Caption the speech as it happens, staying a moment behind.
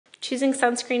choosing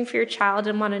sunscreen for your child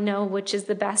and want to know which is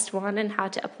the best one and how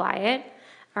to apply it?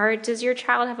 Or does your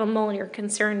child have a mole and you're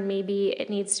concerned maybe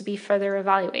it needs to be further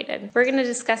evaluated? We're going to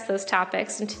discuss those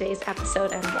topics in today's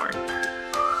episode and more.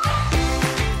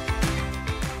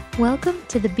 Welcome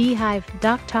to the Beehive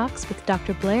Doc Talks with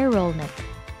Dr. Blair Rolnick.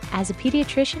 As a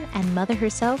pediatrician and mother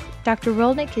herself, Dr.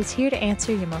 Rolnick is here to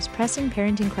answer your most pressing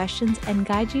parenting questions and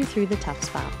guide you through the tough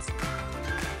spots.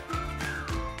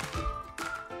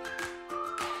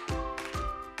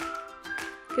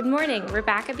 Good morning. We're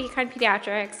back at Be Kind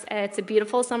Pediatrics. It's a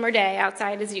beautiful summer day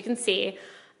outside, as you can see.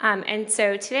 And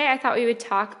so today I thought we would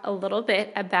talk a little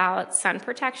bit about sun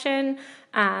protection,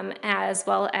 as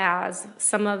well as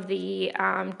some of the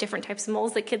different types of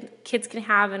moles that kids can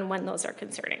have and when those are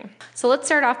concerning. So let's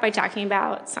start off by talking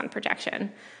about sun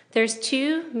protection. There's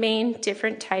two main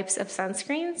different types of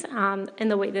sunscreens in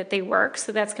the way that they work.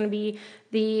 So that's going to be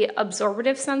the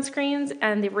absorptive sunscreens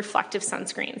and the reflective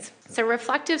sunscreens. So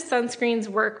reflective sunscreens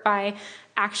work by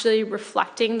actually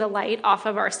reflecting the light off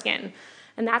of our skin.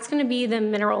 And that's going to be the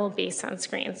mineral-based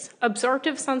sunscreens.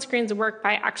 Absorptive sunscreens work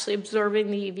by actually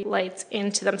absorbing the UV lights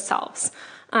into themselves.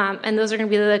 And those are going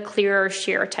to be the clear,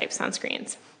 sheer type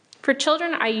sunscreens. For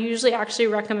children, I usually actually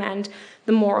recommend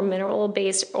the more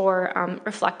mineral-based or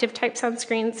reflective type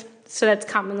sunscreens. So that's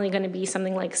commonly going to be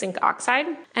something like zinc oxide.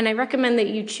 And I recommend that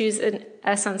you choose a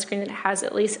sunscreen that has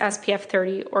at least SPF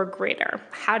 30 or greater.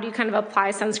 How do you kind of apply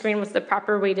sunscreen? What's the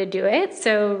proper way to do it?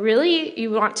 So really,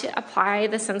 you want to apply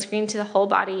the sunscreen to the whole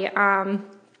body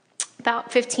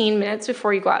about 15 minutes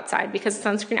before you go outside, because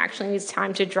sunscreen actually needs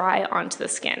time to dry onto the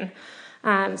skin.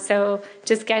 So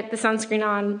just get the sunscreen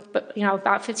on,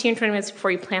 about 15 or 20 minutes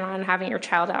before you plan on having your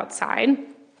child outside.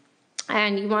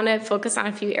 And you want to focus on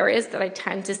a few areas that I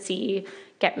tend to see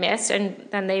get missed, and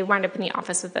then they wind up in the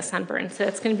office with a sunburn. So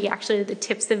that's going to be actually the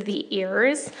tips of the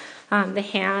ears, the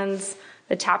hands,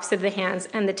 the tops of the hands,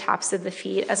 and the tops of the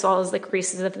feet, as well as the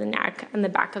creases of the neck and the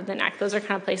back of the neck. Those are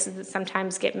kind of places that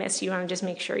sometimes get missed. You want to just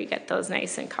make sure you get those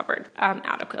nice and covered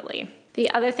adequately. The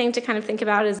other thing to kind of think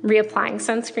about is reapplying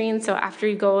sunscreen. So after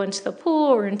you go into the pool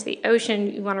or into the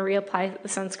ocean, you want to reapply the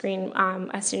sunscreen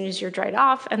as soon as you're dried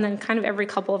off, and then kind of every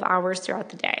couple of hours throughout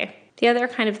the day. The other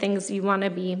kind of things you want to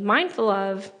be mindful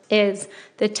of is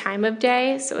the time of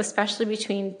day. So especially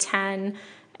between 10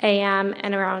 a.m.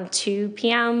 and around 2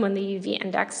 p.m. when the UV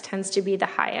index tends to be the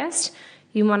highest,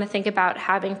 you want to think about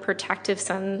having protective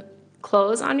sun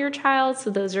clothes on your child.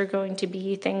 So those are going to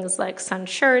be things like sun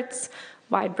shirts,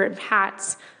 wide brim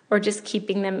hats, or just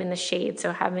keeping them in the shade.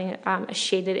 So having a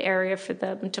shaded area for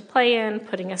them to play in,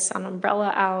 putting a sun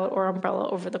umbrella out or umbrella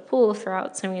over the pool if they're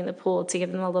out swimming in the pool to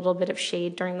give them a little bit of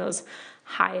shade during those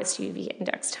highest UV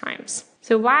index times.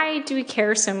 So why do we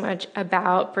care so much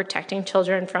about protecting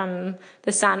children from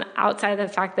the sun outside of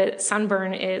the fact that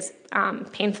sunburn is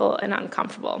painful and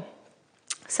uncomfortable?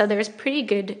 So there's pretty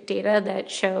good data that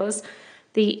shows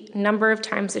the number of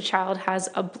times a child has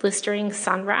a blistering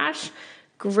sun rash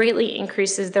greatly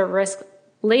increases their risk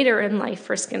later in life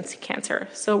for skin cancer.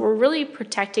 So we're really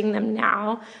protecting them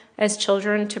now as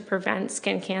children to prevent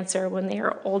skin cancer when they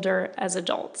are older as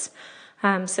adults.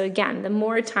 So again, the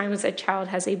more times a child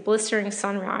has a blistering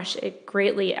sun rash, it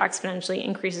greatly exponentially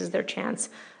increases their chance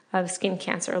of skin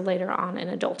cancer later on in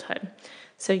adulthood.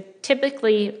 So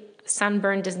typically,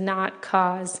 sunburn does not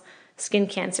cause skin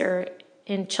cancer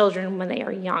in children when they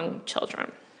are young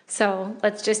children. So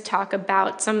let's just talk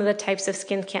about some of the types of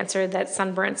skin cancer that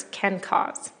sunburns can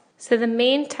cause. So the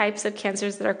main types of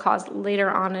cancers that are caused later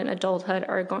on in adulthood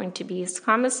are going to be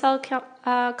squamous cell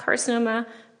carcinoma,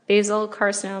 basal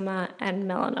carcinoma, and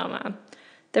melanoma.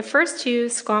 The first two,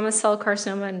 squamous cell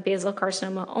carcinoma and basal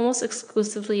carcinoma, almost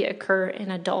exclusively occur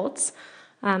in adults.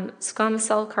 Squamous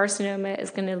cell carcinoma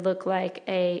is going to look like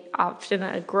often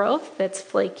a growth that's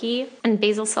flaky, and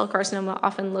basal cell carcinoma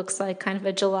often looks like kind of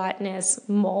a gelatinous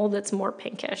mole that's more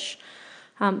pinkish.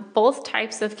 Both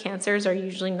types of cancers are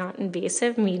usually not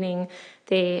invasive, meaning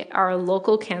they are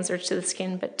local cancers to the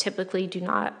skin, but typically do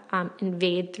not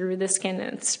invade through the skin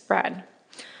and spread.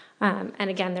 And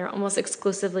again, they're almost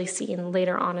exclusively seen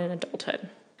later on in adulthood.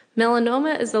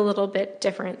 Melanoma is a little bit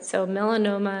different. So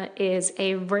melanoma is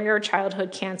a rare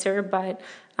childhood cancer, but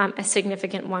a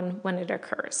significant one when it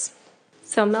occurs.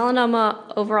 So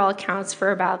melanoma overall accounts for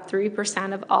about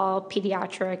 3% of all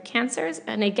pediatric cancers.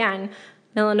 And again,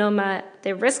 melanoma,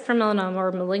 the risk for melanoma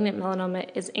or malignant melanoma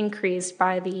is increased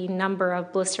by the number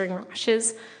of blistering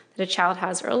rashes that a child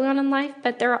has early on in life,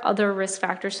 but there are other risk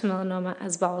factors to melanoma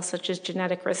as well, such as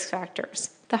genetic risk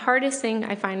factors. The hardest thing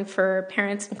I find for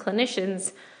parents and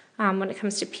clinicians when it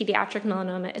comes to pediatric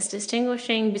melanoma is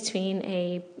distinguishing between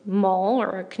a mole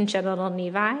or a congenital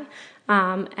nevi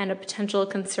and a potential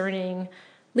concerning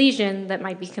lesion that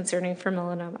might be concerning for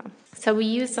melanoma. So we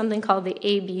use something called the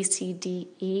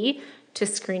ABCDE to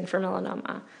screen for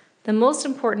melanoma. The most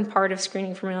important part of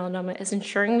screening for melanoma is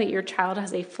ensuring that your child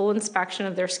has a full inspection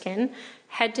of their skin,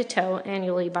 head to toe,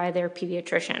 annually by their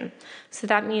pediatrician. So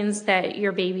that means that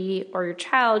your baby or your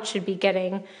child should be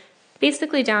getting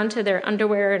basically down to their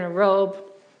underwear and a robe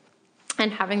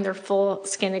and having their full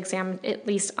skin examined at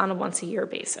least on a once-a-year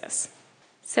basis.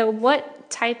 So what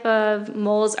type of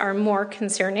moles are more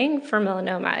concerning for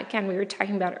melanoma? Again, we were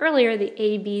talking about earlier the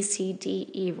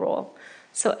ABCDE rule.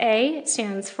 So A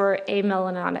stands for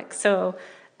amelanotic, so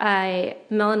a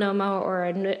melanoma or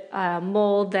a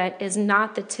mole that is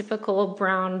not the typical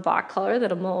brown-black color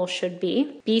that a mole should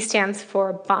be. B stands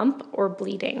for bump or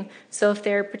bleeding. So if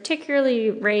they're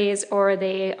particularly raised or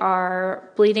they are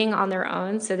bleeding on their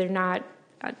own, so they're not,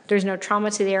 there's no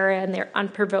trauma to the area and they're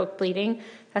unprovoked bleeding,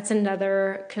 that's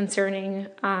another concerning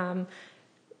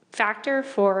factor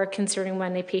for concerning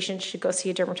when a patient should go see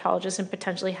a dermatologist and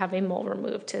potentially have a mole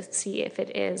removed to see if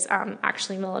it is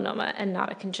actually melanoma and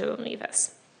not a congenital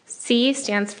nevus. C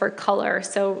stands for color.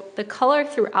 So the color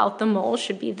throughout the mole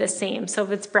should be the same. So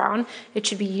if it's brown, it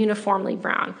should be uniformly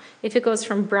brown. If it goes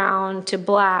from brown to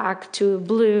black to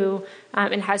blue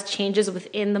and has changes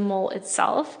within the mole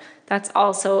itself, that's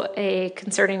also a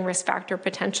concerning risk factor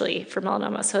potentially for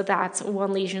melanoma. So that's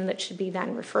one lesion that should be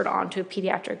then referred on to a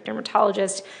pediatric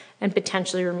dermatologist and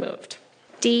potentially removed.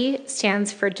 D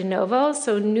stands for de novo,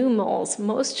 so new moles.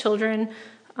 Most children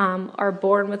are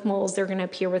born with moles. They're going to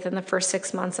appear within the first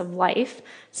 6 months of life.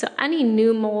 So any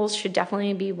new moles should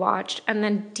definitely be watched. And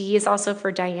then D is also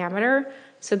for diameter.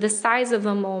 So the size of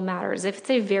the mole matters. If it's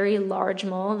a very large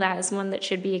mole, that is one that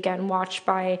should be, again, watched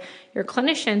by your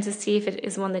clinician to see if it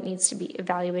is one that needs to be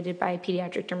evaluated by a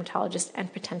pediatric dermatologist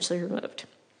and potentially removed.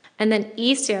 And then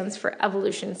E stands for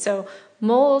evolution. So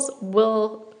moles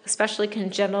will, especially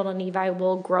congenital nevi,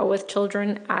 will grow with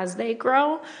children as they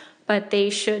grow, but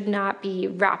they should not be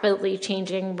rapidly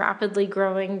changing, rapidly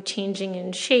growing, changing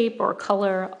in shape or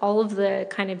color. All of the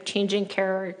kind of changing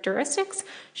characteristics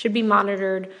should be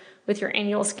monitored with your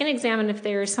annual skin exam, and if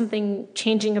there is something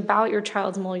changing about your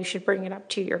child's mole, you should bring it up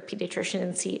to your pediatrician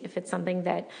and see if it's something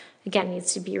that, again,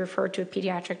 needs to be referred to a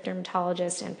pediatric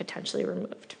dermatologist and potentially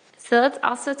removed. So let's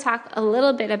also talk a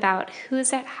little bit about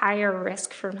who's at higher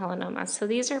risk for melanoma. So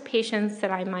these are patients that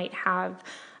I might have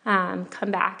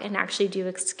come back and actually do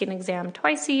a skin exam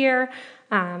twice a year,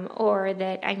 or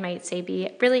that I might say be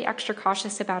really extra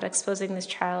cautious about exposing this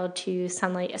child to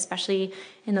sunlight, especially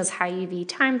in those high UV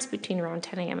times between around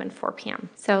 10 a.m. and 4 p.m.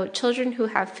 So children who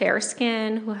have fair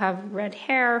skin, who have red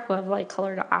hair, who have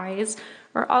light-colored eyes,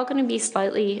 are all going to be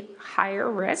slightly higher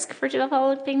risk for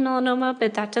developing melanoma,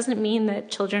 but that doesn't mean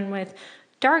that children with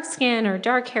dark skin or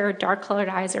dark hair, dark-colored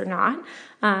eyes are not.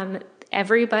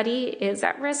 Everybody is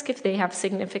at risk if they have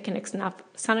significant enough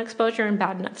sun exposure and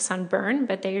bad enough sunburn,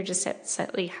 but they are just at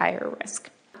slightly higher risk.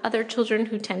 Other children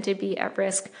who tend to be at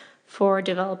risk for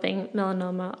developing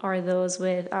melanoma are those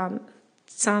with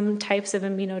some types of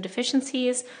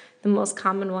immunodeficiencies, the most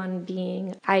common one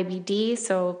being IBD,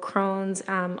 so Crohn's,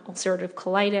 ulcerative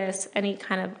colitis, any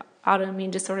kind of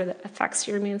autoimmune disorder that affects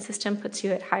your immune system puts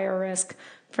you at higher risk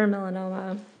for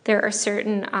melanoma. There are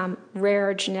certain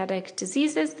rare genetic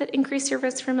diseases that increase your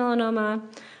risk for melanoma.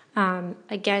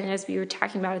 Again, as we were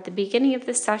talking about at the beginning of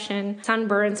this session,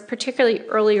 sunburns, particularly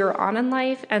earlier on in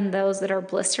life, and those that are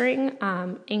blistering,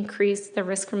 increase the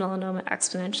risk for melanoma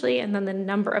exponentially, and then the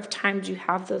number of times you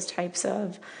have those types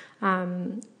of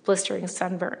blistering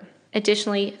sunburn.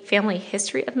 Additionally, family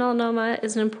history of melanoma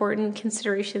is an important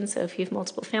consideration. So if you have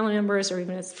multiple family members or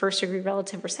even a first-degree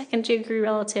relative or second-degree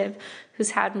relative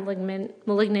who's had malignant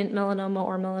melanoma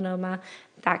or melanoma,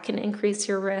 that can increase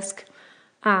your risk.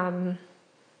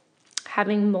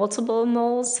 Having multiple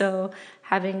moles, so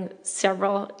having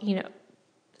several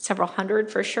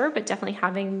hundred for sure, but definitely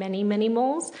having many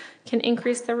moles can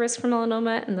increase the risk for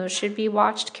melanoma, and those should be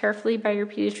watched carefully by your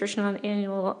pediatrician on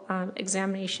annual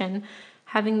examination.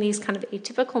 Having these kind of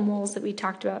atypical moles that we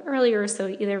talked about earlier, so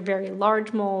either very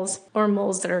large moles or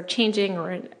moles that are changing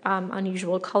or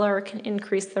unusual color, can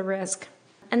increase the risk.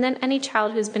 And then any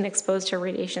child who's been exposed to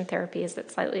radiation therapy is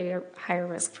at slightly higher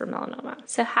risk for melanoma.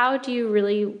 So how do you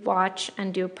really watch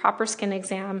and do a proper skin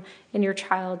exam in your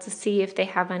child to see if they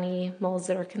have any moles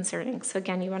that are concerning? So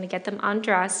again, you want to get them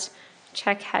undressed,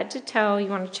 check head to toe. You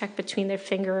want to check between their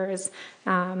fingers,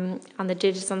 on the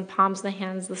digits, on the palms of the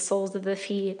hands, the soles of the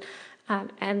feet.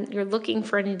 And you're looking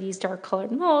for any of these dark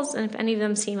colored moles, and if any of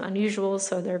them seem unusual,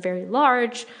 so they're very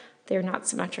large, they're not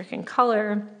symmetric in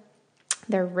color,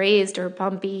 they're raised or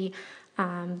bumpy,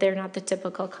 they're not the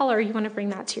typical color, you want to bring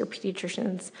that to your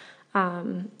pediatricians,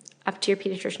 up to your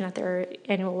pediatrician at their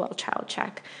annual well child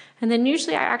check. And then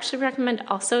usually I actually recommend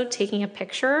also taking a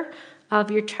picture of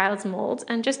your child's molds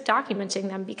and just documenting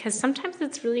them, because sometimes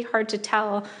it's really hard to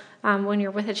tell when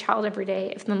you're with a child every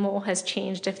day if the mole has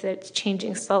changed, if it's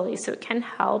changing slowly. So it can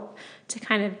help to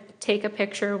kind of take a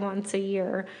picture once a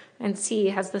year and see,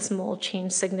 has this mole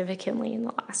changed significantly in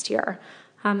the last year.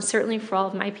 Certainly for all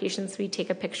of my patients, we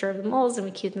take a picture of the moles and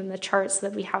we keep them in the chart so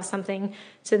that we have something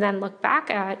to then look back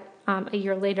at a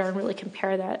year later and really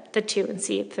compare the two and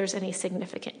see if there's any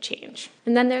significant change.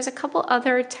 And then there's a couple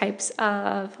other types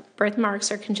of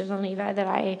birthmarks or congenital nevi that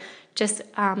I just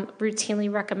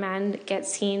routinely recommend get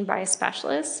seen by a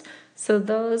specialist. So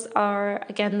those are,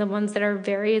 again, the ones that are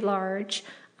very large.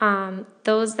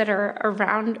 Those that are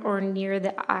around or near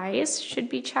the eyes should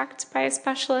be checked by a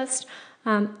specialist.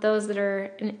 Those that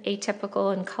are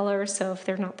atypical in color, so if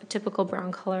they're not the typical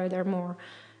brown color, they're more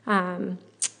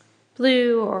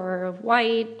blue or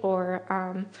white or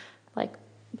like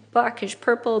blackish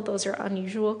purple, those are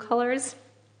unusual colors.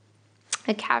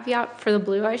 A caveat for the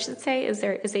blue, I should say, is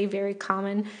there is a very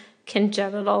common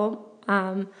congenital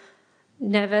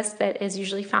nevus that is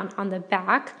usually found on the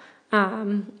back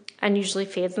and usually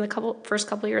fades in the first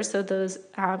couple years. So those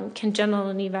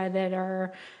congenital nevi that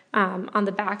are on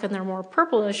the back and they're more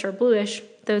purplish or bluish,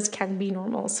 those can be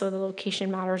normal. So the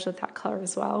location matters with that color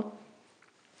as well.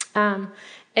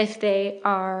 If they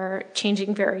are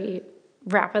changing very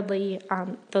rapidly,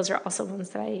 those are also ones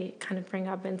that I kind of bring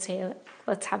up and say,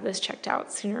 let's have this checked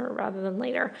out sooner rather than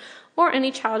later. Or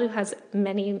any child who has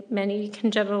many, many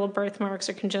congenital birthmarks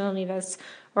or congenital nevus,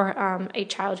 or a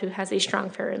child who has a strong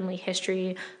family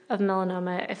history of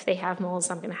melanoma. If they have moles,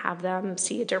 I'm going to have them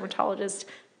see a dermatologist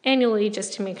annually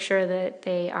just to make sure that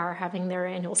they are having their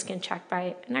annual skin checked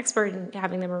by an expert and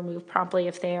having them removed promptly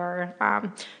if they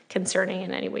are concerning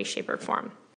in any way, shape, or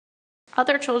form.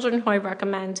 Other children who I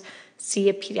recommend see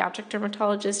a pediatric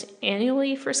dermatologist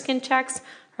annually for skin checks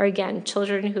are, again,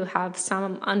 children who have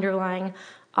some underlying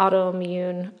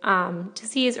autoimmune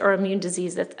disease or immune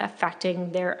disease that's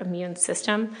affecting their immune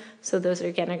system. So those,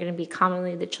 again, are going to be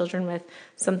commonly the children with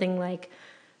something like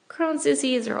Crohn's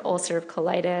disease or ulcerative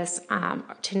colitis,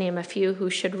 to name a few, who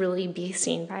should really be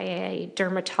seen by a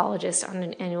dermatologist on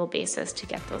an annual basis to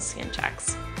get those skin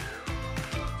checks.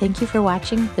 Thank you for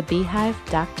watching the Beehive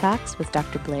Doc Talks with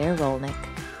Dr. Blair Rolnick.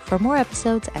 For more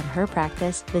episodes and her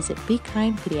practice, visit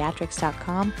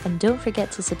BeKindPediatrics.com, and don't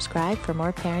forget to subscribe for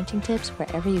more parenting tips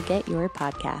wherever you get your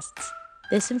podcasts.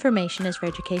 This information is for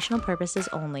educational purposes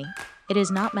only. It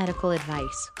is not medical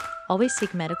advice. Always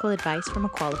seek medical advice from a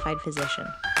qualified physician.